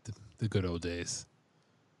 The good old days.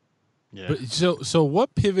 Yeah. But so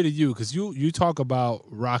what pivoted you? Because you talk about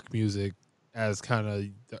rock music as kind of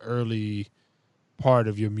the early part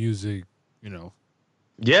of your music,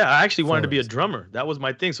 Yeah, I actually wanted to be a drummer. That was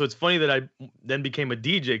my thing. So it's funny that I then became a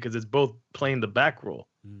DJ because it's both playing the back role.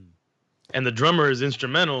 And the drummer is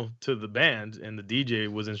instrumental to the band, and the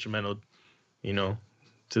DJ was instrumental, to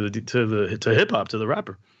hip hop, to the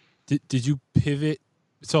rapper. Did you pivot?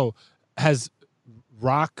 So has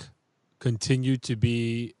rock continued to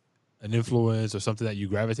be an influence or something that you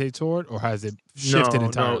gravitate toward, or has it shifted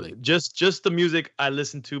entirely? No, just the music I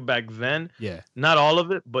listened to back then. Yeah, not all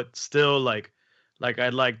of it, but still like I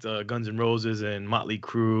liked Guns N' Roses and Motley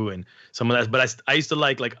Crue and some of that. But I used to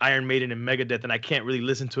like Iron Maiden and Megadeth, and I can't really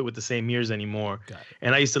listen to it with the same ears anymore.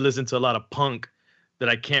 And I used to listen to a lot of punk that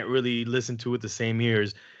I can't really listen to with the same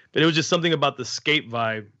ears. But it was just something about the skate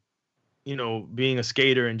vibe, being a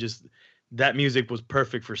skater, and just that music was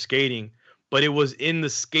perfect for skating. But it was in the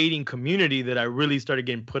skating community that I really started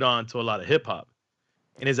getting put on to a lot of hip hop.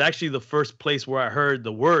 And it's actually the first place where I heard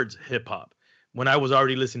the words hip hop. When I was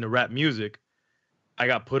already listening to rap music, I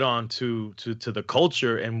got put on to the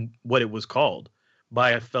culture and what it was called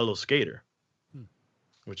by a fellow skater,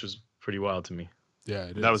 which was pretty wild to me. Yeah,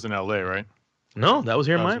 it That is. was in L.A., right? No, that was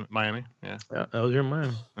here in Miami. Miami. Yeah. Yeah, that was here in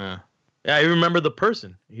Miami. Yeah. Yeah, I remember the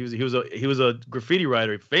person. He was a graffiti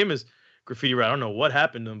writer, famous graffiti writer. I don't know what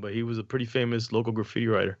happened to him, but he was a pretty famous local graffiti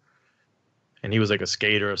writer. And he was like a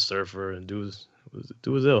skater, a surfer, and dude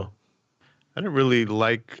was ill. I didn't really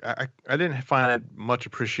like. I didn't find much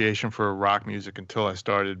appreciation for rock music until I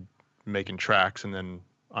started making tracks and then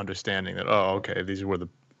understanding that, oh, okay, these are where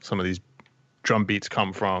some of these drum beats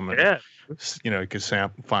come from. And, Yeah. you know, you could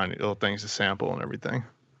find little things to sample and everything.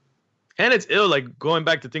 And it's ill, like going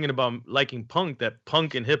back to thinking about liking punk, that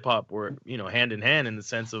punk and hip hop were, you know, hand in hand in the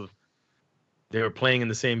sense of they were playing in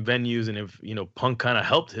the same venues, and if you know, punk kind of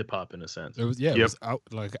helped hip hop in a sense. It was it was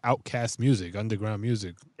outcast music, underground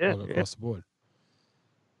music, all across the board.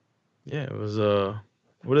 Yeah, it was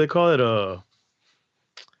what do they call it?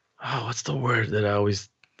 What's the word that I always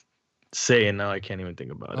say and now I can't even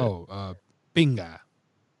think about it? Pinga.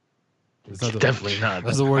 Definitely not.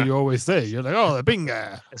 That's the word you always say. You're like, oh, the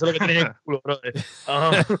pinga. Eso es lo que tiene el culo, brother.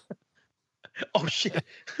 Oh shit.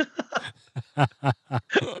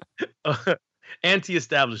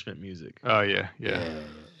 Anti-establishment music. Oh yeah.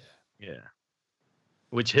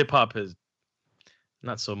 Which hip hop has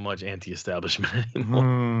not so much anti-establishment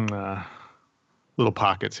anymore. Little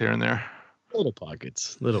pockets here and there. Little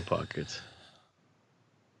pockets.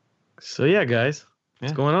 So yeah, guys,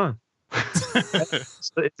 what's going on?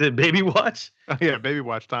 So is it baby watch? Oh, yeah, baby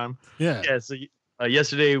watch time. Yeah. So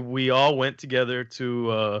yesterday we all went together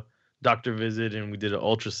to doctor visit, and we did an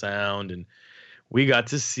ultrasound, and we got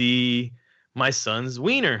to see my son's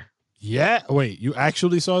wiener. Yeah. Wait, you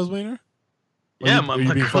actually saw his wiener? Yeah, my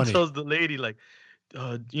girl tells the lady, like,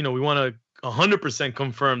 you know, we want to 100%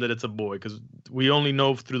 confirm that it's a boy because we only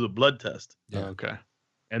know through the blood test. Yeah. Okay.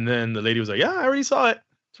 And then the lady was like, yeah, I already saw it.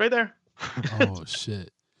 It's right there. Oh,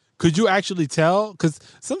 shit. Could you actually tell? Because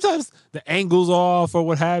sometimes the angle's off or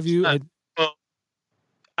what have you. Well,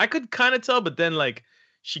 I could kind of tell, but then, like,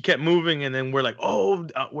 she kept moving, and then we're like, oh,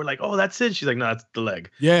 that's it. She's like, no, that's the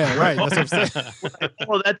leg. Yeah, right. That's what I'm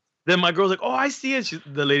saying. Then my girl's like, oh, I see it.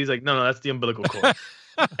 The lady's like, no, that's the umbilical cord.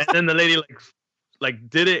 And then the lady like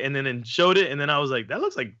did it and then showed it, and then I was like, that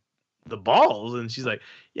looks like the balls. And she's like,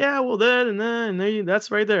 yeah, well, that and that and there,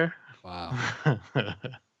 that's right there. Wow.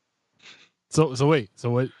 So wait.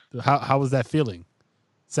 So what? How was that feeling?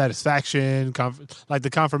 Satisfaction, like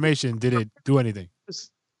the confirmation. Did it do anything?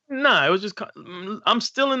 Nah, it was just. I'm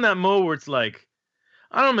still in that mode where it's like,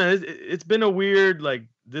 I don't know, man. It's been a weird, like,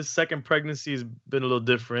 this second pregnancy has been a little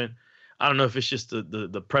different. I don't know if it's just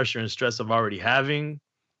the pressure and stress of already having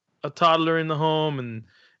a toddler in the home,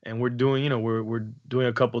 and we're doing, you know, we're doing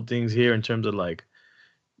a couple things here in terms of like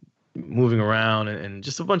moving around and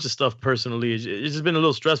just a bunch of stuff personally. It's just been a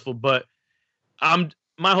little stressful, but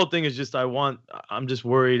my whole thing is just I'm just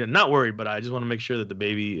worried, and not worried, but I just want to make sure that the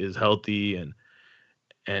baby is healthy, and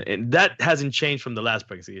that hasn't changed from the last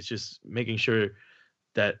pregnancy. It's just making sure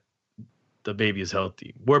that the baby is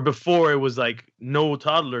healthy. Where before it was like no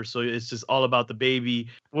toddler, so it's just all about the baby.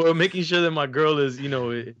 We're making sure that my girl is, you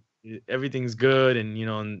know, everything's good, and you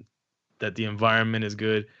know, and that the environment is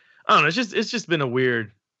good. I don't know. It's just been a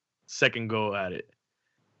weird second go at it.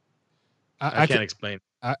 I can't explain.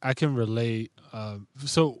 I can relate.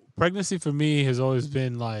 So pregnancy for me has always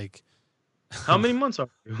been like. How many months are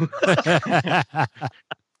you?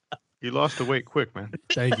 You lost the weight quick, man.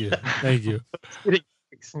 Thank you.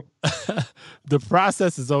 The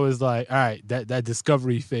process is always like, all right, that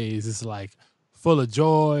discovery phase is like full of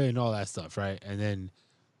joy and all that stuff, right? And then,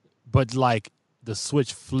 but like the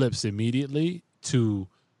switch flips immediately to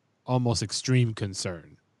almost extreme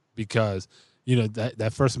concern because, you know,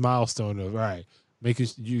 that first milestone of, all right, making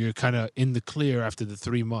you're kind of in the clear after the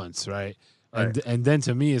 3 months, right? And then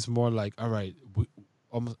to me, it's more like, all right,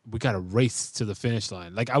 we got to race to the finish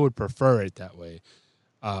line. Like I would prefer it that way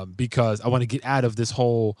because I want to get out of this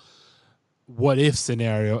whole what if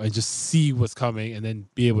scenario and just see what's coming and then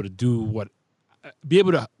be able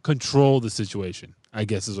to control the situation, I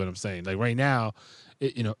guess is what I'm saying. Like right now,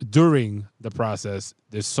 you know, during the process,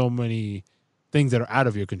 there's so many things that are out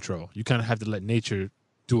of your control. You kind of have to let nature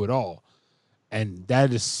do it all. And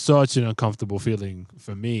that is such an uncomfortable feeling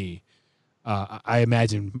for me. I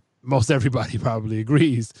imagine most everybody probably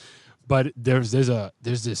agrees, but there's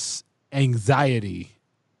this anxiety,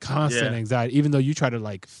 constant anxiety, even though you try to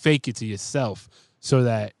like fake it to yourself so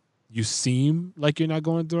that you seem like you're not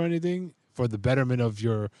going through anything for the betterment of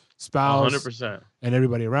your spouse 100%. and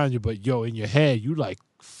everybody around you. But in your head, you like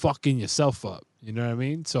fucking yourself up. You know what I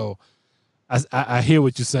mean? So I hear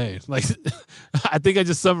what you're saying. Like, I think I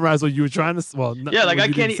just summarized what you were trying to. Well, yeah, like I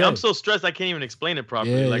can't. I'm so stressed I can't even explain it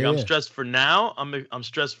properly. Yeah, like yeah, I'm yeah. stressed for now. I'm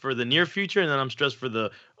stressed for the near future, and then I'm stressed for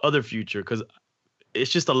the other future because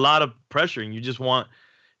it's just a lot of pressure, and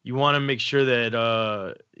you want to make sure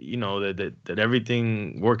that you know that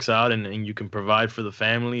everything works out and you can provide for the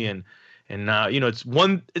family and now you know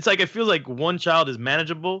it's like it feels like one child is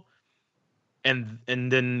manageable and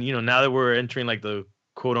then you know now that we're entering like the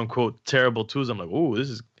quote unquote terrible twos, I'm like, oh,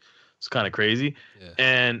 it's kind of crazy. Yeah.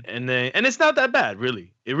 And then it's not that bad,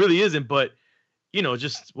 really. It really isn't, but you know,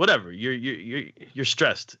 just whatever. You're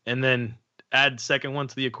stressed. And then add second one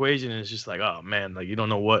to the equation and it's just like, oh man, like you don't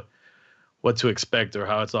know what to expect or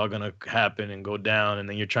how it's all going to happen and go down, and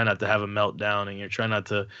then you're trying not to have a meltdown and you're trying not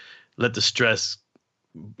to let the stress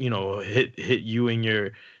you know hit you and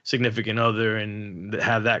your significant other and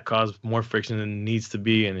have that cause more friction than it needs to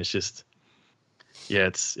be, and it's just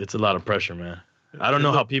it's a lot of pressure, man. I don't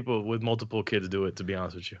know how people with multiple kids do it, to be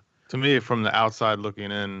honest with you. To me, from the outside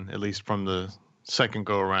looking in, at least from the second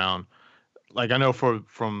go around, like I know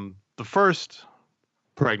from the first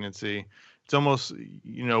pregnancy, it's almost,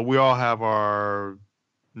 you know, we all have our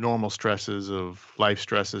normal stresses of life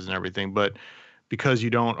stresses and everything, but because you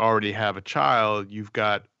don't already have a child, you've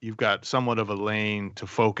got somewhat of a lane to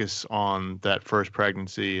focus on that first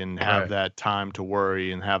pregnancy and have that time to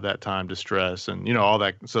worry and have that time to stress and, you know, all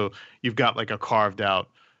that. So you've got like a carved out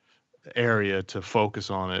area to focus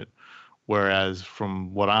on it. Whereas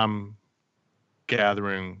from what I'm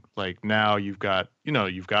gathering, like now you've got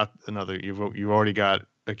another, you've already got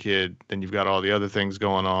a kid, then you've got all the other things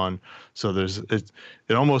going on. So it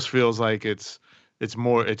almost feels like it's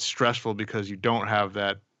stressful because you don't have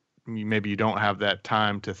that, maybe you don't have that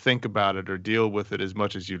time to think about it or deal with it as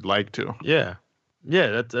much as you'd like to. Yeah.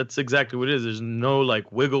 That's exactly what it is. There's no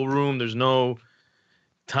like wiggle room. There's no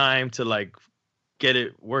time to like get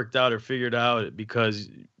it worked out or figured out because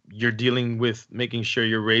you're dealing with making sure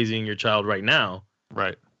you're raising your child right now.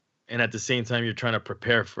 Right. And at the same time, you're trying to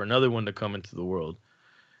prepare for another one to come into the world.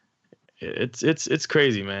 It's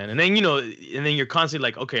crazy, man. And then, you know, and then you're constantly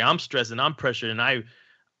like, okay, I'm stressed and I'm pressured and I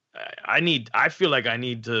feel like I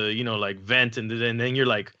need to, you know, like vent. And then you're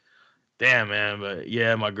like, damn, man. But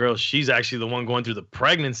yeah, my girl, she's actually the one going through the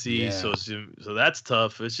pregnancy. Yeah. So that's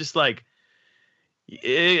tough. It's just like,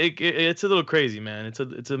 it's a little crazy, man.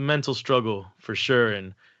 It's a mental struggle for sure.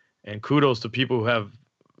 And kudos to people who have,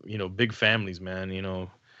 you know, big families, man. You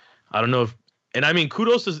know, I don't know and I mean,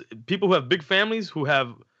 kudos to people who have big families who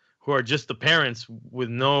are just the parents with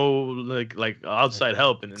no like outside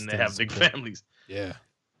help, and then they have big families. Yeah.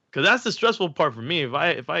 Cause that's the stressful part for me.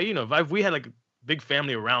 If we had like a big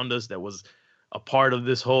family around us that was a part of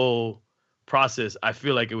this whole process, I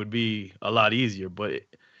feel like it would be a lot easier, but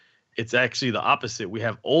it's actually the opposite. We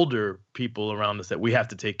have older people around us that we have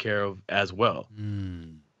to take care of as well.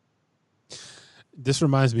 This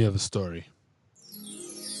reminds me of a story.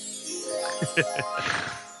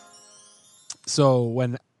 So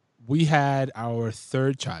when we had our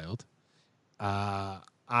third child,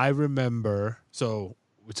 I remember, so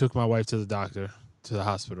we took my wife to the doctor, to the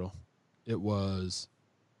hospital. We were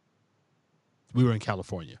in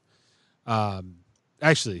California.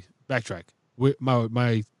 Actually, backtrack.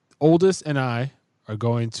 My oldest and I are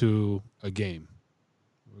going to a game.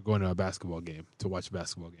 We're going to a basketball game, to watch a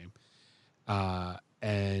basketball game.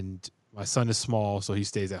 And my son is small, so he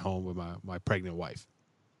stays at home with my pregnant wife.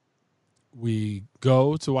 We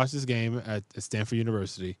go to watch this game at Stanford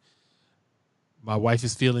University. My wife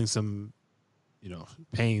is feeling some, you know,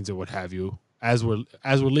 pains or what have you as we're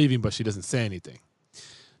leaving, but she doesn't say anything.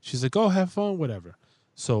 She's like, "Oh, have fun, whatever."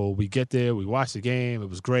 So we get there, we watch the game. It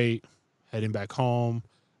was great. Heading back home,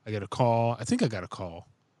 I get a call. I think I got a call,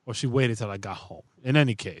 or she waited till I got home. In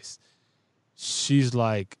any case, she's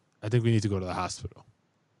like, "I think we need to go to the hospital."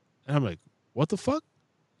 And I'm like, "What the fuck?"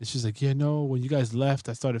 And she's like, "Yeah, no, when you guys left,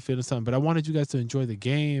 I started feeling something, but I wanted you guys to enjoy the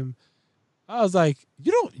game." I was like,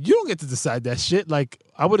 you don't get to decide that shit. Like,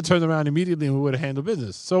 I would have turned around immediately and we would have handled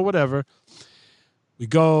business. So whatever. We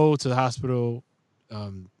go to the hospital.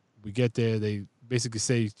 We get there. They basically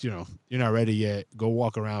say, you know, "You're not ready yet. Go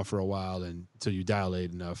walk around for a while until you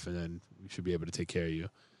dilate enough, and then we should be able to take care of you."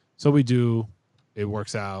 So we do. It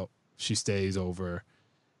works out. She stays over,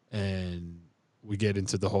 and we get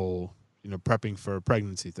into the whole, you know, prepping for a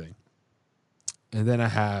pregnancy thing. And then I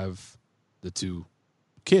have the two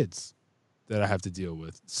kids that I have to deal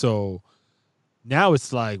with. So now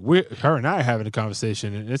it's like her and I are having a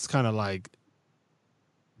conversation, and it's kind of like,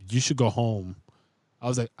 "You should go home." I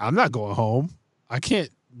was like, "I'm not going home. I can't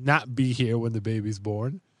not be here when the baby's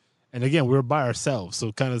born." And again, we're by ourselves.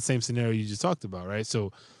 So kind of the same scenario you just talked about, right?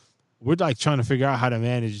 So we're like trying to figure out how to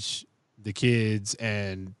manage the kids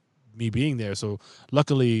and me being there. So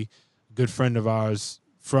luckily, a good friend of ours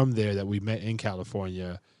from there that we met in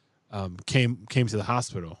California came to the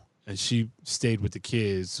hospital, and she stayed with the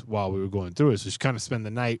kids while we were going through it. So she kind of spent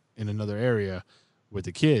the night in another area with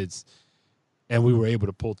the kids, and we were able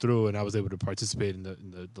to pull through, and I was able to participate in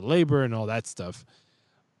the labor and all that stuff.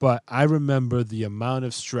 But I remember the amount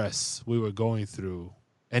of stress we were going through,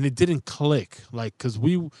 and it didn't click, like, because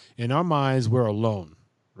we, in our minds, we're alone,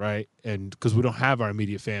 right? And because we don't have our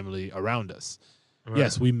immediate family around us. Right.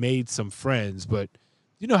 Yes, we made some friends, but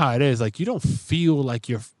you know how it is. Like, you don't feel like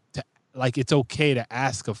like it's okay to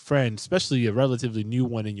ask a friend, especially a relatively new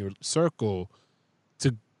one in your circle,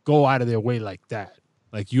 to go out of their way like that.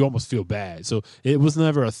 Like, you almost feel bad. So it was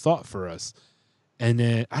never a thought for us. And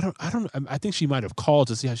then I think she might have called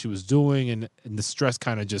to see how she was doing, and the stress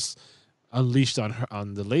kind of just unleashed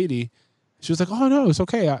on the lady. She was like, "Oh no, it's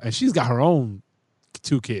okay," and she's got her own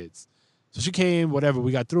 2 kids, so she came. Whatever,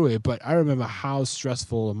 we got through it. But I remember how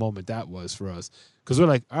stressful a moment that was for us, because we're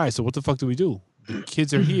like, "All right, so what the fuck do we do? The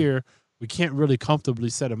kids are here. We can't really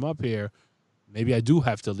comfortably set them up here. Maybe I do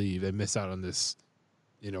have to leave and miss out on this,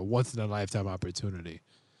 once in a lifetime opportunity."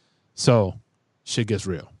 So shit gets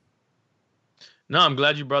real. No, I'm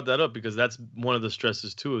glad you brought that up, because that's one of the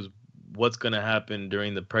stresses too, is what's going to happen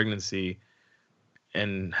during the pregnancy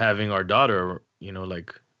and having our daughter.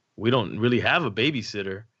 Like, we don't really have a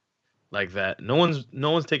babysitter like that. No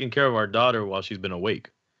one's taking care of our daughter while she's been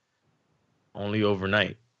awake. Only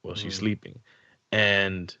overnight while she's sleeping.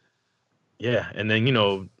 And yeah, and then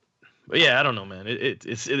but yeah, I don't know, man.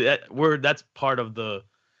 That's part of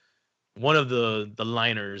one of the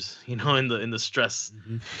liners, in the stress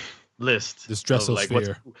list. The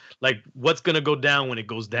stressosphere. What's gonna go down when it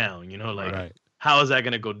goes down, right. How is that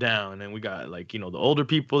gonna go down? And we got the older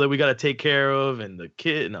people that we got to take care of, and the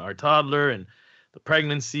kid and our toddler, and the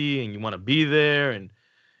pregnancy, and you want to be there, and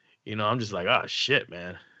I'm just like, oh shit,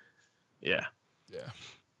 man. Yeah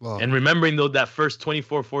Well, and remembering though that first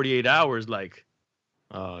 24 48 hours, like,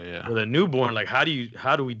 oh yeah, with a newborn, like, how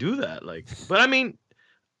do we do that? Like, but I mean,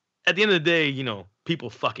 at the end of the day, people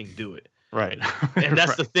fucking do it. Right. And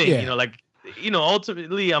that's right. the thing, Yeah.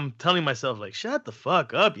 Ultimately I'm telling myself, like, shut the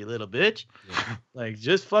fuck up, you little bitch. Yeah. Like,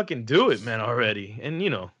 just fucking do it, man, already. And,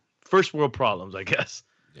 first world problems, I guess.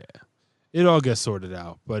 Yeah. It all gets sorted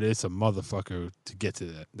out, but it's a motherfucker to get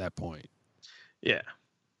to that point. Yeah.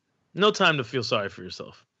 No time to feel sorry for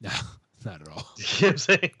yourself. No, not at all. You know what I'm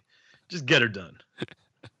saying? Just get her done.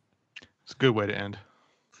 It's a good way to end.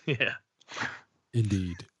 Yeah.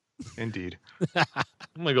 Indeed. I'm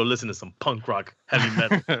gonna go listen to some punk rock, heavy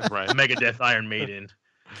metal, right? Megadeth, Iron Maiden.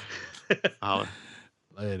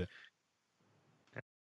 Later.